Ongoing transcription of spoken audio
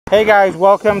Hey guys,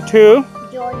 welcome to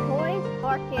George Boys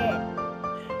Orchid.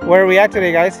 Where are we at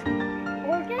today, guys?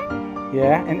 Oregon?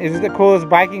 Yeah, and is it the coolest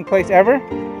biking place ever?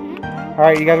 Mm-hmm.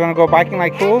 Alright, you guys want to go biking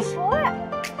like fools?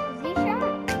 Zeeshan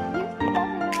used to doesn't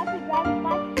know how to drive a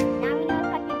bike. Now he knows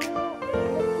how to do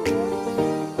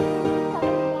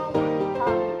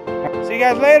it. See you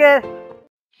guys later!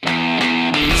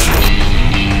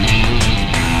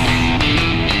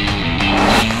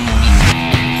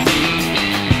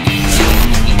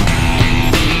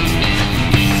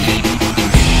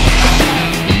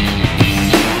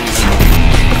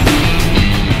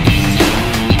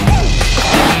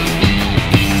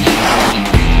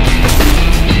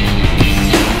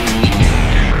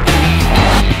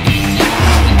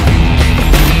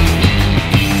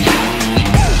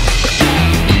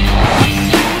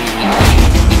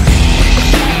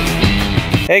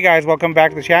 Hey guys, welcome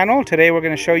back to the channel. Today we're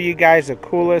going to show you guys the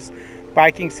coolest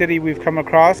biking city we've come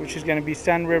across, which is going to be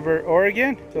Sunriver,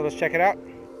 Oregon. So let's check it out.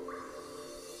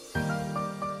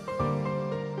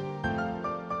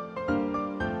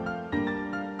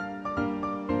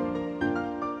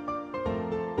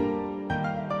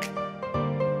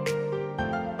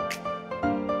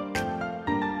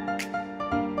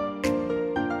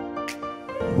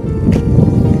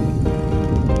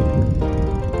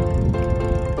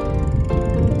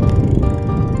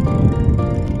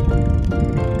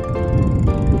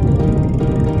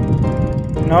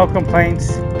 No complaints,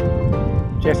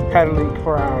 just pedaling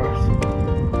for hours.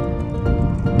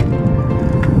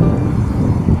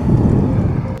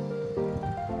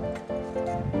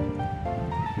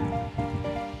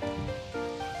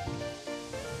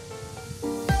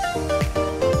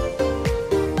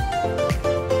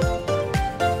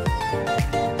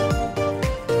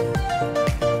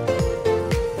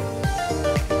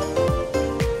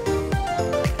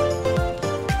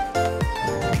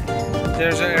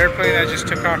 There's an airplane that just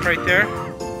took off right there.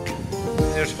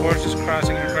 There's horses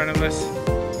crossing in front of us.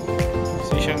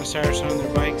 Zeeshan and Cyrus on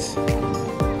their bikes.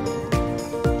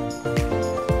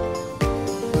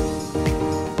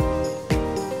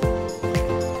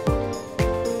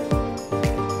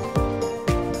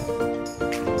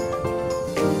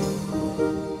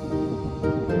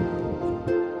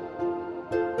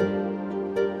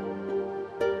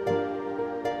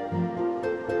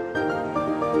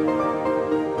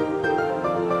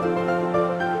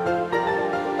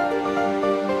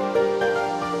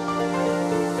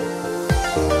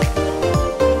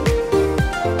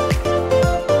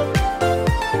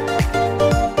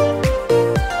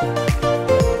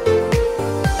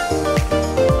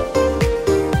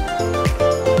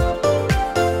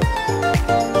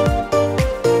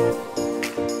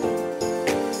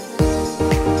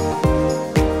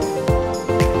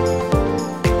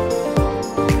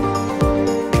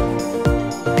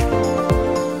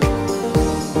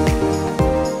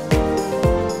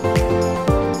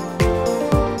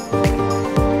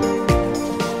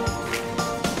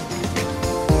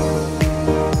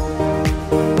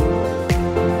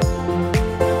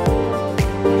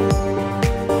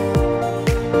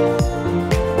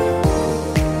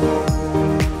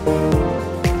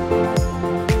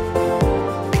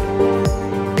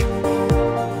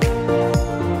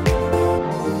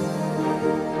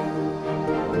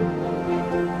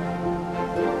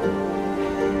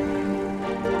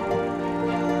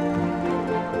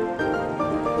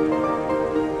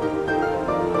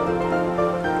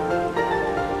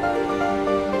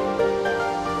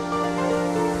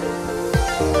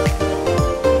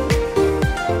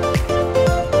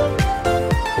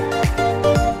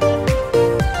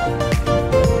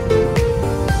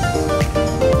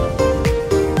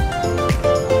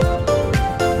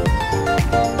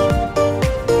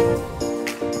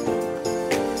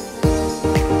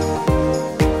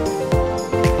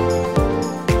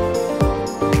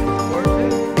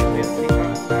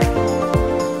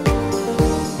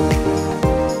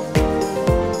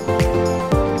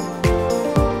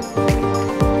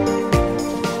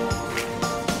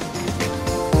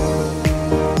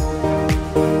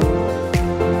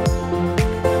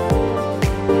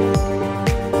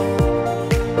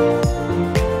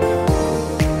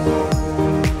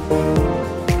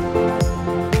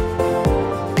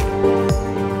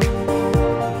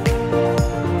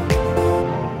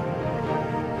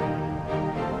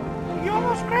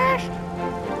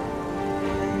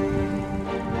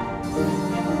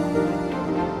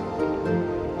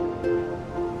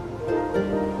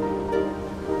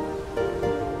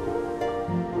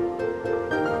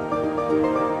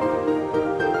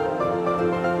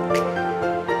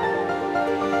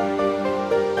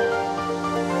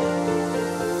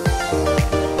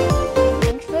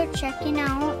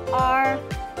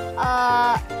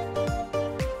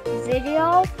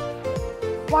 video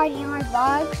riding our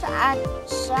bikes at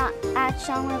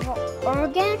Sunriver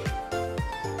Oregon.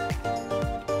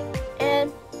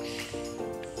 And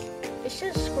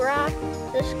subscribe,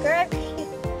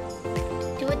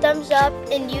 do a thumbs up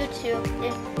in YouTube.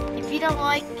 If you don't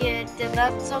like it, then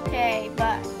that's okay.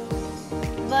 But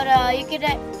you could.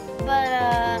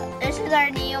 But this is our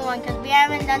new one because we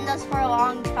haven't done this for a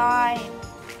long time.